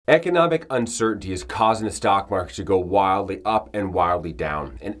Economic uncertainty is causing the stock market to go wildly up and wildly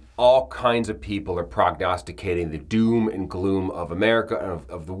down. And all kinds of people are prognosticating the doom and gloom of America and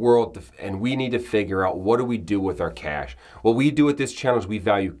of the world. And we need to figure out, what do we do with our cash? What we do at this channel is we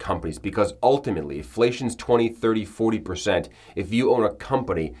value companies, because ultimately inflation's 20, 30, 40%. If you own a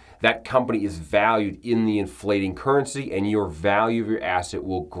company, that company is valued in the inflating currency, and your value of your asset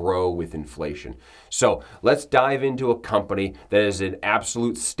will grow with inflation. So let's dive into a company that is an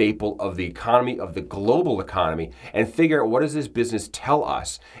absolute staple of the economy, of the global economy, and figure out, what does this business tell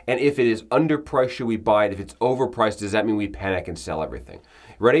us? And if it is underpriced, should we buy it? If it's overpriced, does that mean we panic and sell everything?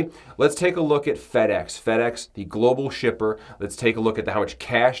 Ready? Let's take a look at FedEx. FedEx, the global shipper. Let's take a look at how much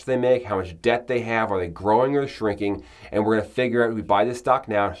cash they make, how much debt they have, are they growing or shrinking? And we're going to figure out, if we buy this stock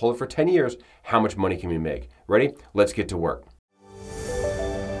now and hold it for 10 years, how much money can we make? Ready? Let's get to work.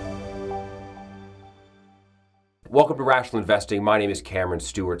 Welcome to Rational Investing. My name is Cameron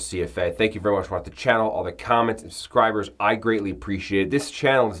Stewart, CFA. Thank you very much for the channel, all the comments and subscribers. I greatly appreciate it. This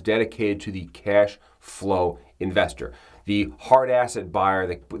channel is dedicated to the cash flow investor, the hard asset buyer,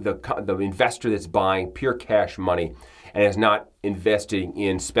 the investor that's buying pure cash money and is not investing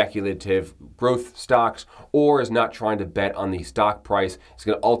in speculative growth stocks, or is not trying to bet on the stock price. It's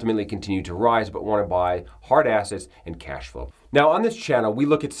going to ultimately continue to rise, but want to buy hard assets and cash flow. Now, on this channel, we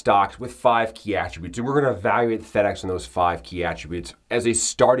look at stocks with 5 key attributes, and we're going to evaluate FedEx on those 5 key attributes as a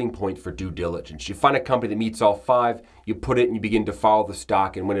starting point for due diligence. You find a company that meets all 5, you put it and you begin to follow the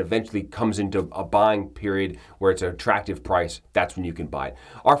stock, and when it eventually comes into a buying period where it's an attractive price, that's when you can buy it.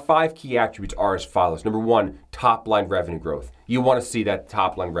 Our 5 key attributes are as follows. Number 1, top line revenue growth. You want to see that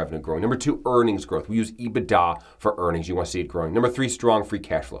top line revenue growing. Number 2, earnings growth. We use EBITDA for earnings. You want to see it growing. Number 3, strong free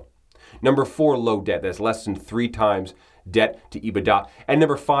cash flow. Number 4, low debt. That's less than 3 times debt to EBITDA. And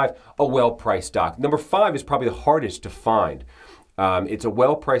number 5, a well-priced stock. Number 5 is probably the hardest to find. It's a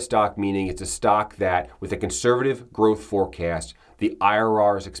well-priced stock, meaning it's a stock that, with a conservative growth forecast, the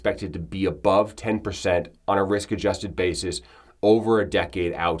IRR is expected to be above 10% on a risk-adjusted basis over a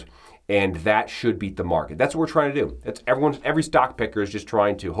decade out. And that should beat the market. That's what we're trying to do. That's every stock picker is just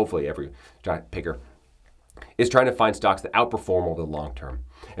trying to, hopefully every stock picker is trying to find stocks that outperform over the long term.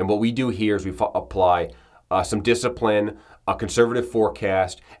 And what we do here is we apply some discipline, a conservative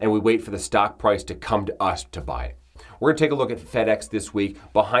forecast, and we wait for the stock price to come to us to buy it. We're going to take a look at FedEx this week.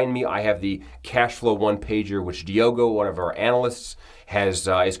 Behind me, I have the cash flow one-pager, which Diogo, one of our analysts,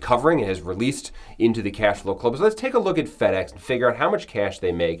 is covering and has released into the cash flow club. So let's take a look at FedEx and figure out how much cash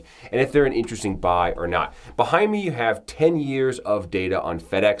they make and if they're an interesting buy or not. Behind me, you have 10 years of data on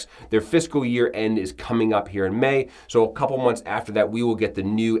FedEx. Their fiscal year end is coming up here in May. So a couple months after that, we will get the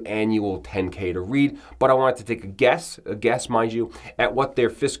new annual 10K to read. But I wanted to take a guess, mind you, at what their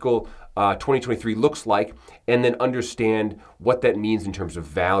fiscal 2023 looks like, and then understand what that means in terms of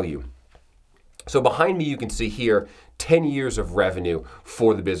value. So behind me, you can see here 10 years of revenue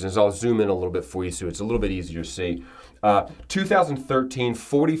for the business. I'll zoom in a little bit for you so it's a little bit easier to see. 2013,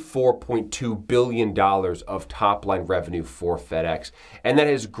 $44.2 billion of top line revenue for FedEx. And that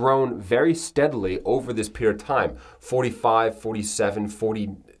has grown very steadily over this period of time. 45, 47,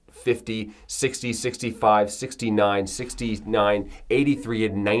 40, 50, 60, 65, 69, 69, 83,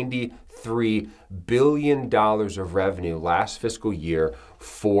 and $93 billion of revenue last fiscal year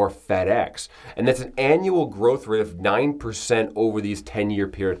for FedEx. And that's an annual growth rate of 9% over these 10-year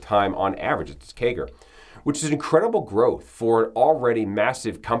period of time on average. It's CAGR, which is incredible growth for an already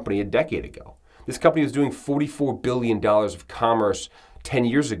massive company a decade ago. This company was doing $44 billion of commerce 10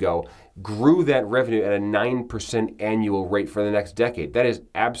 years ago, grew that revenue at a 9% annual rate for the next decade. That is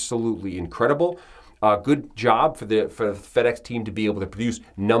absolutely incredible. Good job for the FedEx team to be able to produce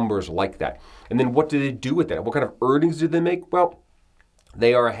numbers like that. And then what did they do with that? What kind of earnings did they make? Well,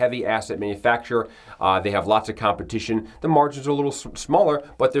 they are a heavy asset manufacturer. They have lots of competition. The margins are a little smaller,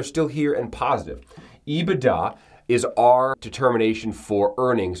 but they're still here and positive. EBITDA is our determination for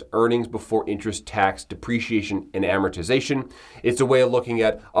earnings before interest, tax, depreciation, and amortization. It's a way of looking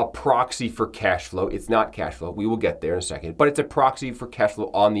at a proxy for cash flow. It's not cash flow. We will get there in a second, but it's a proxy for cash flow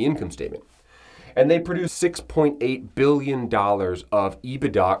on the income statement. And they produced $6.8 billion of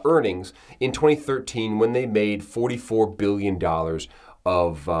EBITDA earnings in 2013 when they made $44 billion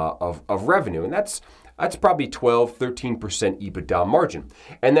of revenue. And that's probably 12, 13% EBITDA margin.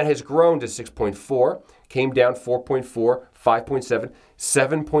 And that has grown to 6.4, came down 4.4, 5.7,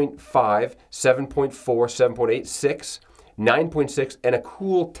 7.5, 7.4, 7.8, 6, 9.6, and a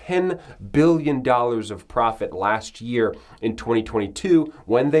cool $10 billion of profit last year in 2022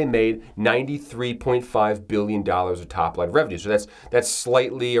 when they made $93.5 billion of top-line revenue. So that's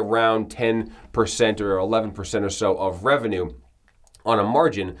slightly around 10% or 11% or so of revenue on a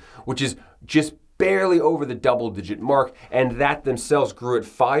margin, which is just barely over the double-digit mark, and that themselves grew at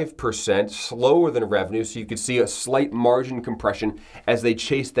 5%, slower than revenue, so you could see a slight margin compression as they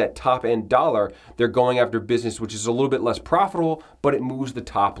chase that top-end dollar. They're going after business which is a little bit less profitable, but it moves the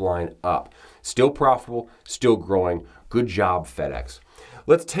top line up. Still profitable, still growing. Good job, FedEx.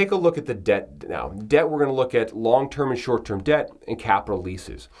 Let's take a look at the debt now. Debt, we're going to look at long-term and short-term debt and capital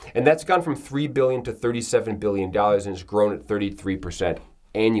leases. And that's gone from $3 billion to $37 billion and it's grown at 33%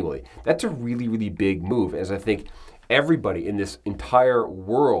 annually. That's a really, really big move, as I think everybody in this entire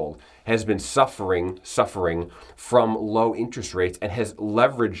world has been suffering from low interest rates and has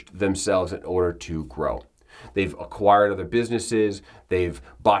leveraged themselves in order to grow. They've acquired other businesses, they've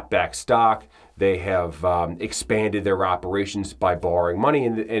bought back stock, they have expanded their operations by borrowing money,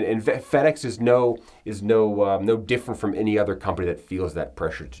 and FedEx is no different from any other company that feels that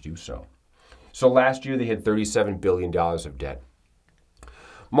pressure to do so. So last year they had $37 billion of debt.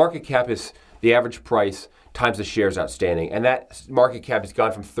 Market cap is the average price times the shares outstanding, and that market cap has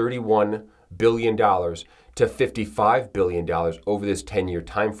gone from $31 billion to $55 billion over this 10-year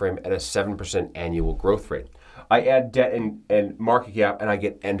time frame at a 7% annual growth rate. I add debt and market cap, and I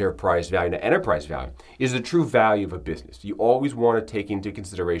get enterprise value. Now, enterprise value is the true value of a business. You always want to take into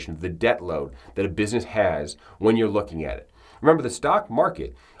consideration the debt load that a business has when you're looking at it. Remember, the stock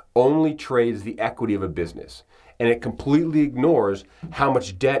market only trades the equity of a business, and it completely ignores how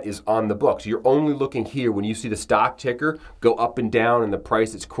much debt is on the books. You're only looking here when you see the stock ticker go up and down and the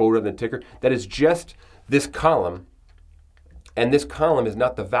price that's quoted on the ticker. That is just this column, and this column is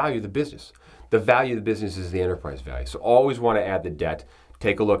not the value of the business. The value of the business is the enterprise value. So always want to add the debt.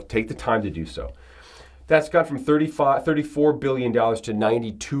 Take a look, take the time to do so. That's gone from $34 billion to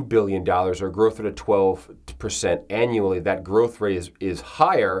 $92 billion, or growth rate of 12% annually. That growth rate is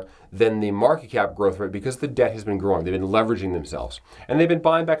higher than the market cap growth rate because the debt has been growing. They've been leveraging themselves. And they've been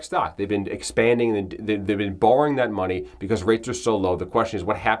buying back stock. They've been expanding, and they've been borrowing that money because rates are so low. The question is,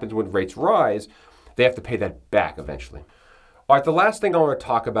 what happens when rates rise? They have to pay that back eventually. All right, the last thing I want to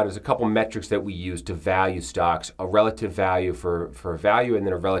talk about is a couple metrics that we use to value stocks, a relative value for value, and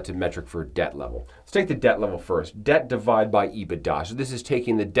then a relative metric for debt level. Let's take the debt level first. Debt divided by EBITDA. So this is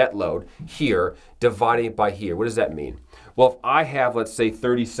taking the debt load here, dividing it by here. What does that mean? Well, if I have, let's say,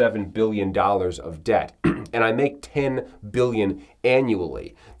 $37 billion of debt, and I make $10 billion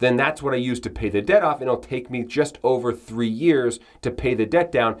annually, then that's what I use to pay the debt off, and it'll take me just over 3 years to pay the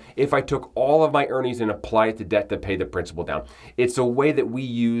debt down if I took all of my earnings and applied it to debt to pay the principal down. It's a way that we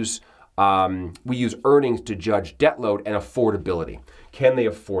use earnings to judge debt load and affordability. Can they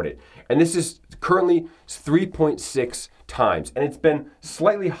afford it? And this is currently 3.6 times, and it's been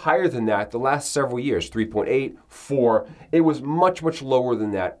slightly higher than that the last several years, 3.8, 4. It was much, much lower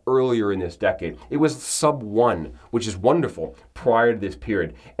than that earlier in this decade. It was sub 1, which is wonderful, prior to this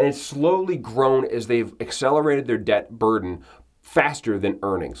period. And it's slowly grown as they've accelerated their debt burden faster than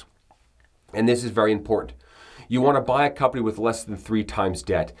earnings. And this is very important. You want to buy a company with less than 3 times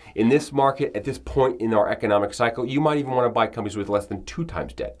debt. In this market, at this point in our economic cycle, you might even want to buy companies with less than 2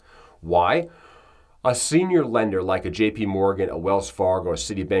 times debt. Why? A senior lender like a JP Morgan, a Wells Fargo, a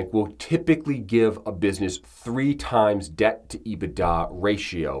Citibank will typically give a business 3 times debt to EBITDA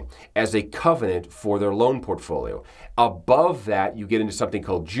ratio as a covenant for their loan portfolio. Above that, you get into something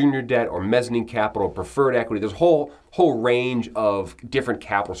called junior debt or mezzanine capital, preferred equity. There's a whole range of different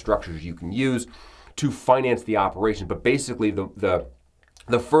capital structures you can use to finance the operation. But basically,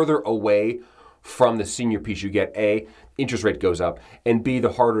 the further away from the senior piece you get, A, interest rate goes up, and B,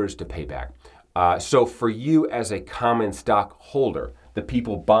 the harder it is to pay back. So for you as a common stock holder, the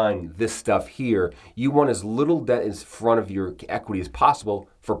people buying this stuff here, you want as little debt in front of your equity as possible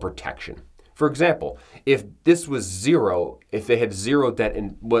for protection. For example, if this was zero, if they had zero debt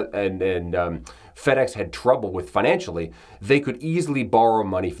and FedEx had trouble with financially, they could easily borrow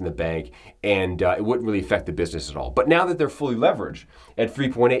money from the bank and it wouldn't really affect the business at all. But now that they're fully leveraged at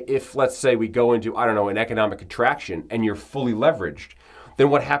 3.8, if let's say we go into, an economic contraction and you're fully leveraged, then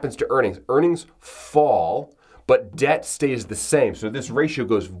what happens to earnings? Earnings fall, but debt stays the same. So this ratio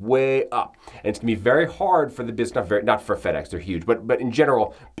goes way up. And it's going to be very hard for the business, not for FedEx, they're huge, but in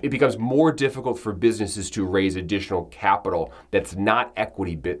general, it becomes more difficult for businesses to raise additional capital that's not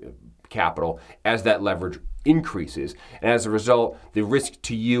equity capital as that leverage increases. And as a result, the risk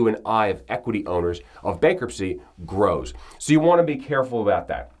to you and I of equity owners of bankruptcy grows. So you want to be careful about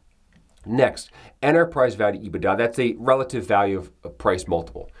that. Next, enterprise value EBITDA, that's a relative value of a price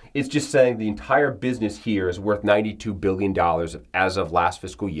multiple. It's just saying the entire business here is worth $92 billion as of last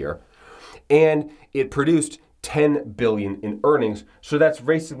fiscal year, and it produced $10 billion in earnings. So that's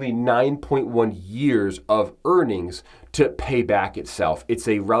basically 9.1 years of earnings to pay back itself. It's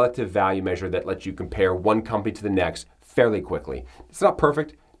a relative value measure that lets you compare one company to the next fairly quickly. It's not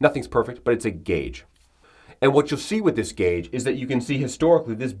perfect, nothing's perfect, but it's a gauge. And what you'll see with this gauge is that you can see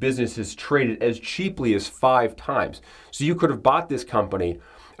historically this business is traded as cheaply as 5 times. So you could have bought this company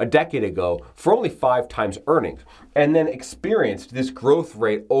a decade ago for only 5 times earnings and then experienced this growth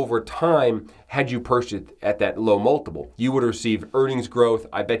rate over time had you purchased at that low multiple. You would receive earnings growth,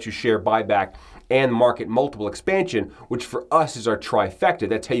 I bet you share buyback, and market multiple expansion, which for us is our trifecta.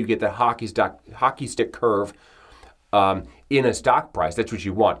 That's how you get the hockey stick curve in a stock price. That's what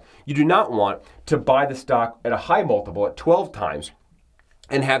you want. You do not want to buy the stock at a high multiple at 12 times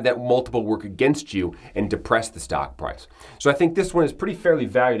and have that multiple work against you and depress the stock price. So I think this one is pretty fairly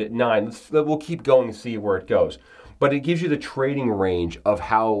valued at 9. We'll keep going and see where it goes. But it gives you the trading range of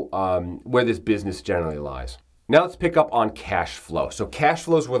how where this business generally lies. Now let's pick up on cash flow. So cash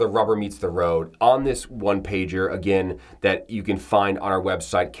flow is where the rubber meets the road. On this one pager, again, that you can find on our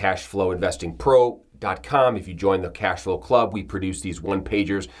website, cashflowinvestingpro.com. If you join the Cash Flow Club, we produce these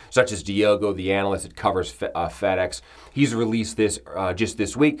one-pagers, such as Diogo, the analyst that covers FedEx. He's released this just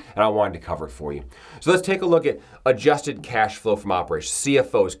this week, and I wanted to cover it for you. So let's take a look at adjusted cash flow from operations,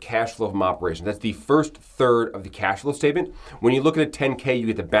 CFO's cash flow from operations. That's the first third of the cash flow statement. When you look at a 10K, you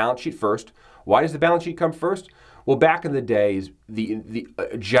get the balance sheet first. Why does the balance sheet come first? Well, back in the days, the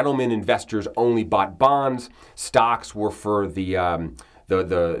gentlemen investors only bought bonds. Stocks were for the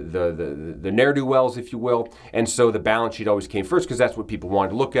ne'er-do-wells, if you will. And so the balance sheet always came first because that's what people wanted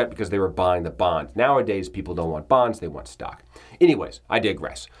to look at because they were buying the bonds. Nowadays, people don't want bonds, they want stock. Anyways, I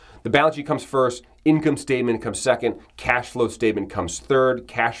digress. The balance sheet comes first, income statement comes second, cash flow statement comes third.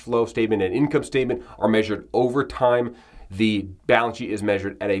 Cash flow statement and income statement are measured over time. The balance sheet is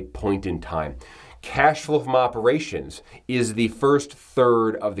measured at a point in time. Cash flow from operations is the first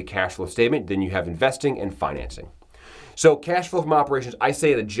third of the cash flow statement. Then you have investing and financing. So cash flow from operations, I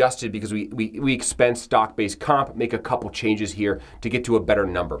say it adjusted because we expense stock-based comp, make a couple changes here to get to a better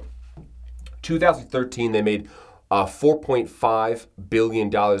number. 2013, they made $4.5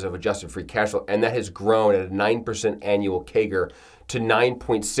 billion of adjusted free cash flow, and that has grown at a 9% annual CAGR to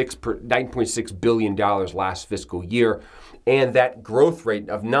 $9.6 billion last fiscal year. And that growth rate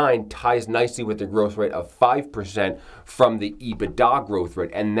of 9 ties nicely with the growth rate of 5% from the EBITDA growth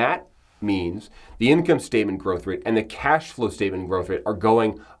rate. And that means the income statement growth rate and the cash flow statement growth rate are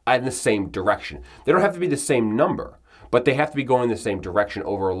going in the same direction. They don't have to be the same number, but they have to be going in the same direction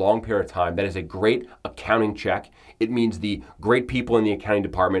over a long period of time. That is a great accounting check. It means the great people in the accounting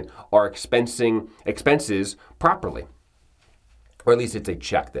department are expensing expenses properly, or at least it's a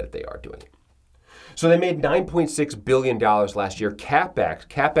check that they are doing it. So they made $9.6 billion last year.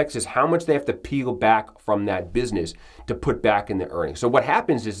 CapEx is how much they have to peel back from that business to put back in the earnings. So what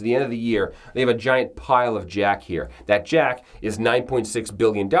happens is at the end of the year, they have a giant pile of jack here. That jack is $9.6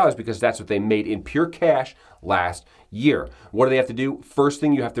 billion because that's what they made in pure cash last year. What do they have to do? First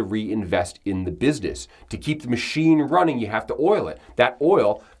thing, you have to reinvest in the business. To keep the machine running, you have to oil it. That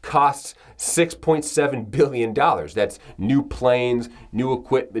oil costs $6.7 billion. That's new planes, new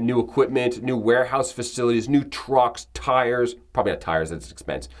equipment, new warehouse facilities, new trucks, tires, probably not tires, that's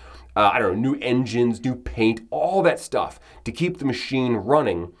expense. New engines, new paint, all that stuff to keep the machine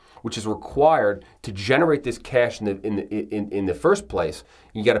running, which is required to generate this cash in the first place.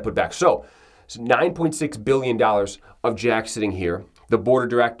 You got to put back. So $9.6 billion of jack sitting here. The board of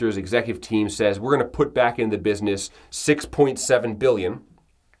directors, executive team says, we're going to put back in the business $6.7 billion.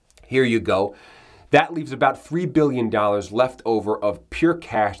 Here you go. That leaves about $3 billion left over of pure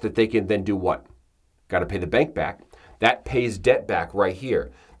cash that they can then do what? Got to pay the bank back. That pays debt back right here.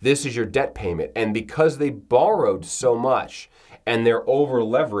 This is your debt payment. And because they borrowed so much and they're over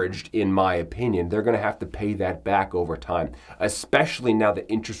leveraged, in my opinion, they're going to have to pay that back over time, especially now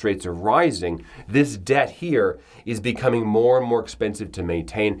that interest rates are rising. This debt here is becoming more and more expensive to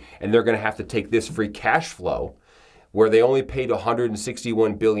maintain, and they're going to have to take this free cash flow where they only paid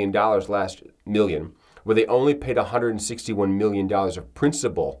 $161 billion where they only paid $161 million of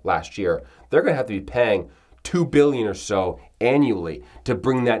principal last year. They're going to have to be paying $2 billion or so annually to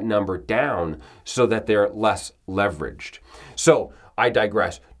bring that number down so that they're less leveraged. So I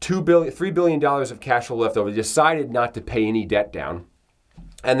digress. $3 billion of cash flow left over. They decided not to pay any debt down.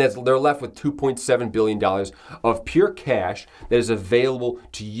 And they're left with $2.7 billion of pure cash that is available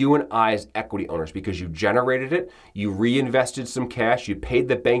to you and I as equity owners because you generated it, you reinvested some cash, you paid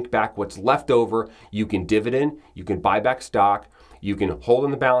the bank back what's left over, you can dividend, you can buy back stock, you can hold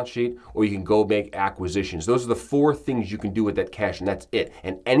on the balance sheet, or you can go make acquisitions. Those are the four things you can do with that cash, and that's it.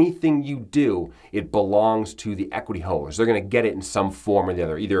 And anything you do, it belongs to the equity holders. They're going to get it in some form or the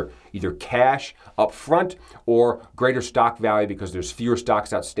other, either cash up front or greater stock value because there's fewer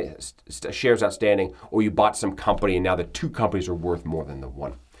shares outstanding, or you bought some company and now the two companies are worth more than the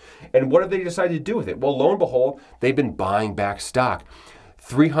one. And what have they decided to do with it? Well, lo and behold, they've been buying back stock.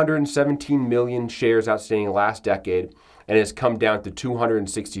 317 million shares outstanding last decade, and it's come down to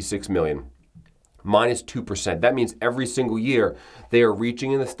 266 million, minus 2%. That means every single year they are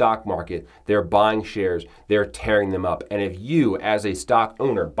reaching in the stock market, they're buying shares, they're tearing them up. And if you, as a stock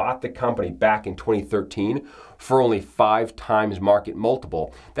owner, bought the company back in 2013 for only 5 times market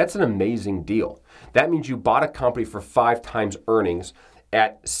multiple, that's an amazing deal. That means you bought a company for 5 times earnings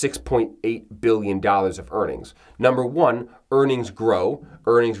at $6.8 billion of earnings. Number one, earnings grow.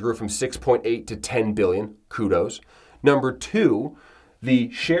 Earnings grew from 6.8 to 10 billion. Kudos. Number two, the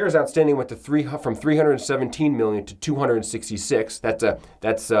shares outstanding went to from 317 million to 266.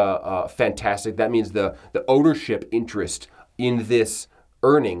 That's fantastic. That means the ownership interest in this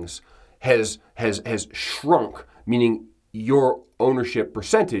earnings has shrunk, meaning your ownership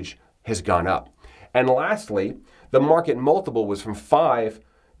percentage has gone up. And lastly, the market multiple was from 5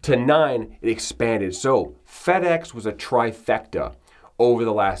 to 9, it expanded. So FedEx was a trifecta over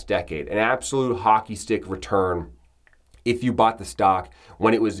the last decade, an absolute hockey stick return if you bought the stock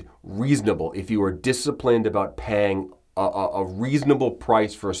when it was reasonable, if you were disciplined about paying a reasonable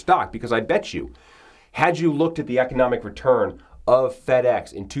price for a stock. Because I bet you, had you looked at the economic return of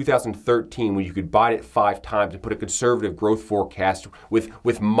FedEx in 2013, when you could buy it 5 times and put a conservative growth forecast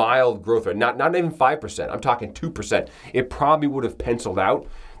with mild growth rate, not even 5%, I'm talking 2%, it probably would have penciled out.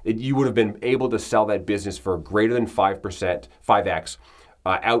 You would have been able to sell that business for greater than 5%, 5x,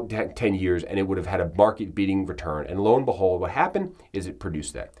 out 10 years, and it would have had a market-beating return. And lo and behold, what happened is it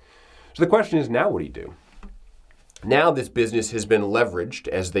produced that. So the question is, now what do you do? Now this business has been leveraged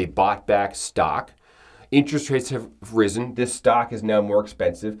as they bought back stock. Interest rates have risen. This stock is now more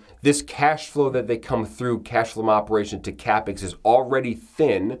expensive. This cash flow that they come through, cash flow from operation to CapEx, is already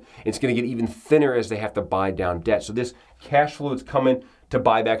thin. It's going to get even thinner as they have to buy down debt. So this cash flow is coming to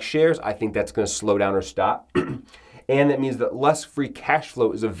buy back shares. I think that's going to slow down or stop. And that means that less free cash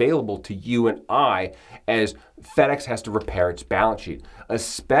flow is available to you and I as FedEx has to repair its balance sheet,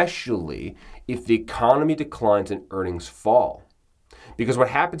 especially if the economy declines and earnings fall. Because what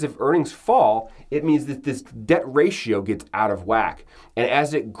happens if earnings fall, it means that this debt ratio gets out of whack. And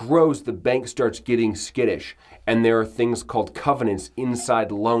as it grows, the bank starts getting skittish. And there are things called covenants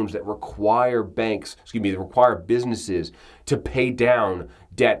inside loans that require businesses to pay down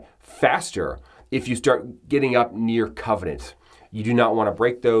debt faster if you start getting up near covenants. You do not want to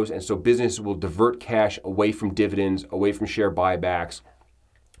break those, and so businesses will divert cash away from dividends, away from share buybacks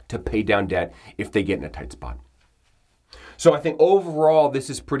to pay down debt if they get in a tight spot. So I think overall, this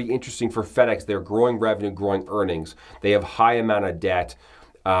is pretty interesting for FedEx. They're growing revenue, growing earnings. They have high amount of debt,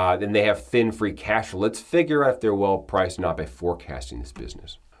 then they have thin free cash flow. Let's figure out if they're well priced or not by forecasting this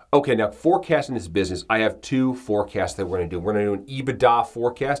business. Okay, now forecasting this business, I have 2 forecasts that we're going to do. We're going to do an EBITDA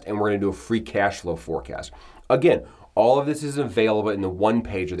forecast and we're going to do a free cash flow forecast. Again, all of this is available in the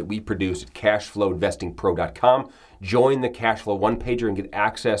one-pager that we produce at cashflowinvestingpro.com. Join the Cashflow one-pager and get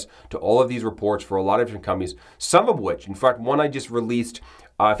access to all of these reports for a lot of different companies, some of which, in fact, one I just released,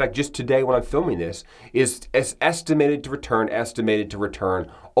 just today when I'm filming this, is estimated to return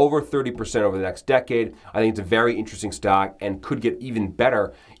over 30% over the next decade. I think it's a very interesting stock and could get even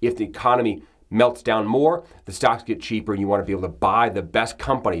better if the economy melts down more, the stocks get cheaper, and you want to be able to buy the best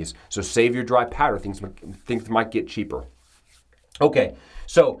companies. So save your dry powder. Things might get cheaper. Okay,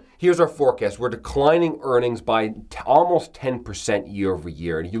 so here's our forecast. We're declining earnings by almost 10% year over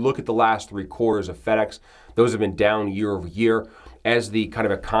year. And if you look at the last 3 quarters of FedEx, those have been down year over year as the kind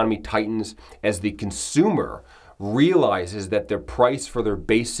of economy tightens, as the consumer realizes that their price for their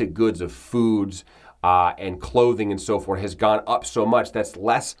basic goods of foods and clothing and so forth has gone up so much that's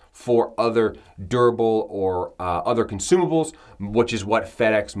less for other durable or other consumables, which is what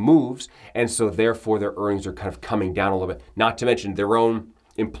FedEx moves. And so therefore their earnings are kind of coming down a little bit. Not to mention their own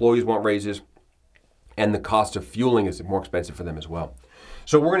employees want raises and the cost of fueling is more expensive for them as well.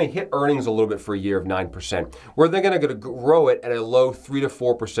 So we're going to hit earnings a little bit for a year of 9%. We're then going to grow it at a low 3 to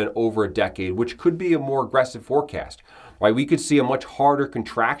 4% over a decade, which could be a more aggressive forecast. Right? We could see a much harder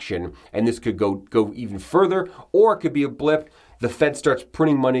contraction, and this could go even further, or it could be a blip. The Fed starts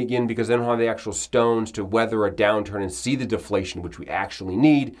printing money again because they don't have the actual stones to weather a downturn and see the deflation, which we actually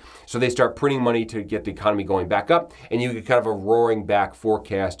need. So they start printing money to get the economy going back up, and you get kind of a roaring back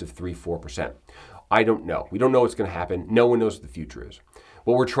forecast of 3-4%. I don't know. We don't know what's going to happen. No one knows what the future is.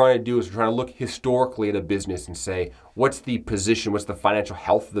 What we're trying to do is we're trying to look historically at a business and say, what's the position, what's the financial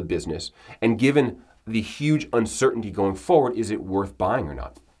health of the business? And given the huge uncertainty going forward, is it worth buying or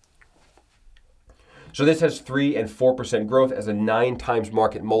not? So this has 3 and 4% growth as a 9 times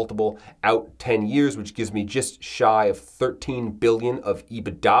market multiple out 10 years, which gives me just shy of 13 billion of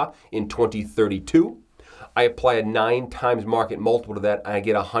EBITDA in 2032. I apply a 9 times market multiple to that, and I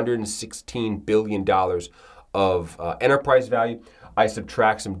get $116 billion of enterprise value. I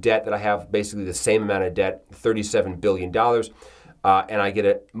subtract some debt that I have, basically the same amount of debt, $37 billion, and I get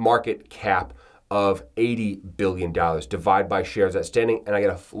a market cap of $80 billion. Divide by shares outstanding, and I get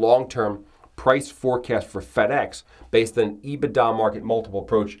a long-term price forecast for FedEx based on EBITDA market multiple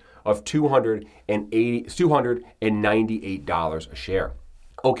approach of $298 a share.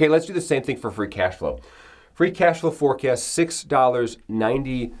 Okay, let's do the same thing for free cash flow. Free cash flow forecast,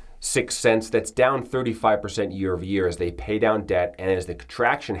 $6.96. That's down 35% year over year as they pay down debt, and as the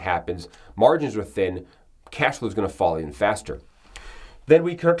contraction happens, margins are thin, cash flow is going to fall even faster. Then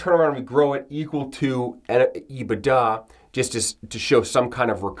we turn around and we grow it equal to EBITDA just to show some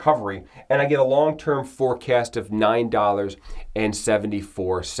kind of recovery. And I get a long-term forecast of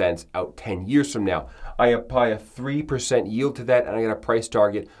 $9.74 out 10 years from now. I apply a 3% yield to that, and I get a price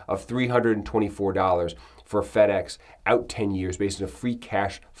target of $324 for FedEx out 10 years based on a free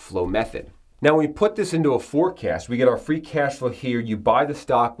cash flow method. Now, when we put this into a forecast, we get our free cash flow here. You buy the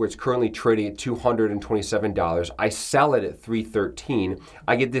stock where it's currently trading at $227. I sell it at $313.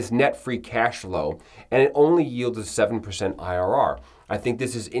 I get this net free cash flow, and it only yields a 7% IRR. I think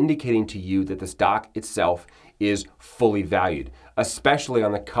this is indicating to you that the stock itself is fully valued, especially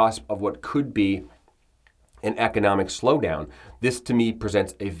on the cusp of what could be an economic slowdown. This, to me,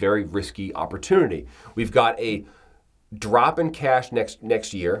 presents a very risky opportunity. We've got a drop in cash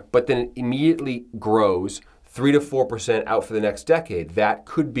next year, but then it immediately grows 3 to 4% out for the next decade. That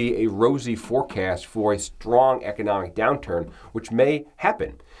could be a rosy forecast for a strong economic downturn, which may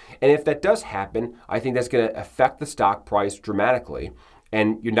happen. And if that does happen, I think that's going to affect the stock price dramatically,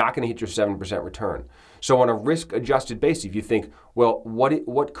 and you're not going to hit your 7% return. So on a risk-adjusted basis, if you think, well,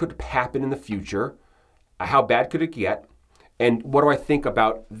 what could happen in the future? How bad could it get? And what do I think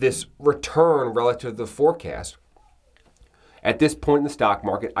about this return relative to the forecast? At this point in the stock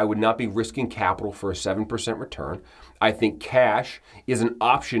market, I would not be risking capital for a 7% return. I think cash is an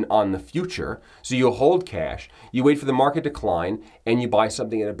option on the future. So you hold cash, you wait for the market decline, and you buy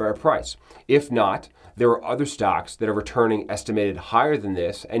something at a better price. If not, there are other stocks that are returning estimated higher than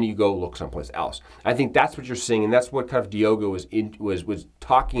this, and you go look someplace else. I think that's what you're seeing, and that's what kind of Diogo was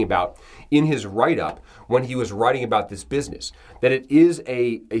talking about in his write-up when he was writing about this business, that it is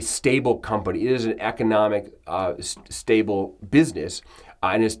a stable company. It is an economic stable business,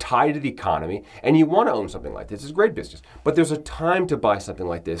 and is tied to the economy, and you want to own something like this. It's a great business. But there's a time to buy something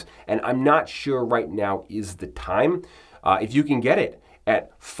like this, and I'm not sure right now is the time. If you can get it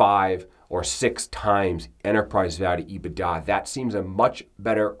at 5 or 6 times enterprise value EBITDA, that seems a much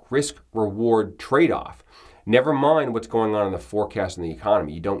better risk-reward trade-off. Never mind what's going on in the forecast in the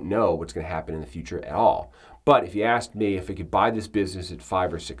economy. You don't know what's going to happen in the future at all. But if you asked me if I could buy this business at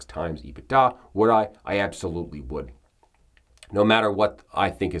 5 or 6 times EBITDA, would I? I absolutely would. No matter what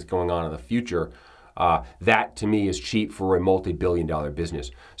I think is going on in the future, that to me is cheap for a multi-billion-dollar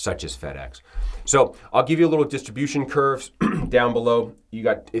business such as FedEx. So I'll give you a little distribution curves down below. You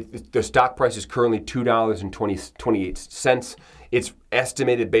got the stock price is currently $2.28. It's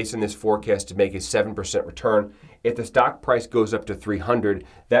estimated based on this forecast to make a 7% return. If the stock price goes up to 300,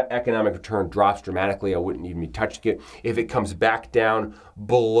 that economic return drops dramatically. I wouldn't even be touching it. If it comes back down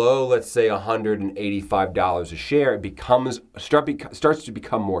below, let's say $185 a share, it starts to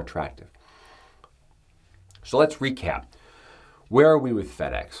become more attractive. So let's recap. Where are we with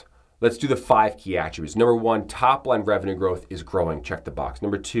FedEx? Let's do the 5 key attributes. Number 1, top line revenue growth is growing. Check the box.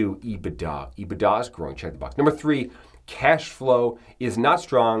 Number 2, EBITDA. EBITDA is growing. Check the box. Number 3, cash flow is not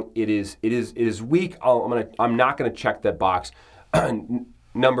strong. It is weak. I'm not going to check that box.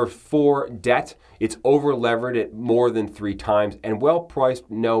 Number 4, debt. It's over levered at more than 3 times, and well priced.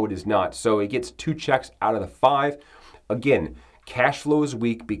 No, it is not. So it gets 2 checks out of the 5. Again, cash flow is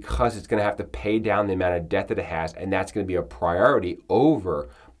weak because it's going to have to pay down the amount of debt that it has, and that's going to be a priority over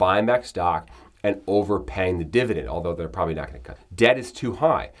buying back stock and overpaying the dividend, although they're probably not going to cut. Debt is too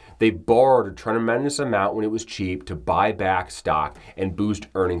high. They borrowed a tremendous amount when it was cheap to buy back stock and boost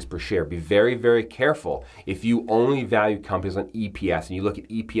earnings per share. Be very, very careful if you only value companies on EPS and you look at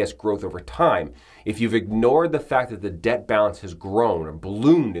EPS growth over time. If you've ignored the fact that the debt balance has grown or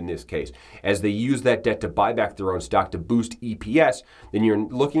ballooned in this case, as they use that debt to buy back their own stock to boost EPS, then you're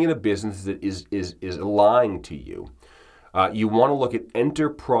looking at a business that is lying to you. You want to look at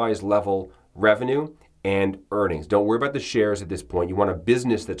enterprise level revenue and earnings. Don't worry about the shares at this point. You want a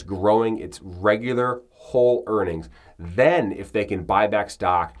business that's growing its regular whole earnings. Then if they can buy back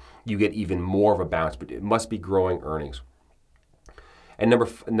stock, you get even more of a bounce, but it must be growing earnings. And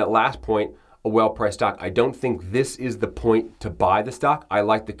the last point, a well-priced stock. I don't think this is the point to buy the stock. I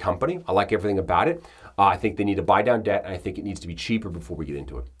like the company. I like everything about it. I think they need to buy down debt, and I think it needs to be cheaper before we get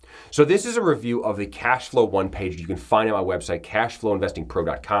into it. So this is a review of the cash flow one page. You can find it on my website,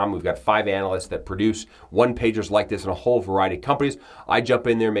 cashflowinvestingpro.com. We've got 5 analysts that produce one pagers like this in a whole variety of companies. I jump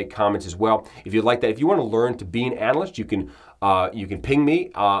in there, make comments as well. If you'd like that, if you want to learn to be an analyst, you can ping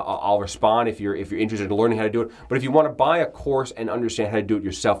me. I'll respond if you're interested in learning how to do it. But if you want to buy a course and understand how to do it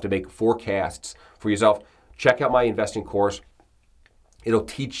yourself to make forecasts for yourself, check out my investing course. It'll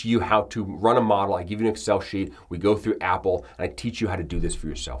teach you how to run a model. I give you an Excel sheet. We go through Apple, and I teach you how to do this for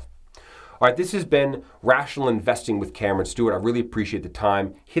yourself. All right, this has been Rational Investing with Cameron Stewart. I really appreciate the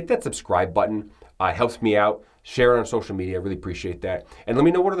time. Hit that subscribe button. It helps me out. Share it on social media. I really appreciate that. And let me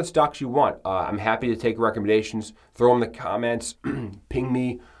know what are the stocks you want. I'm happy to take recommendations. Throw them in the comments. Ping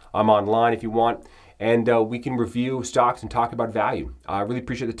me. I'm online if you want. And we can review stocks and talk about value. I really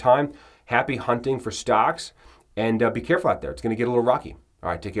appreciate the time. Happy hunting for stocks. And be careful out there. It's going to get a little rocky. All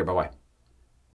right, take care. Bye-bye.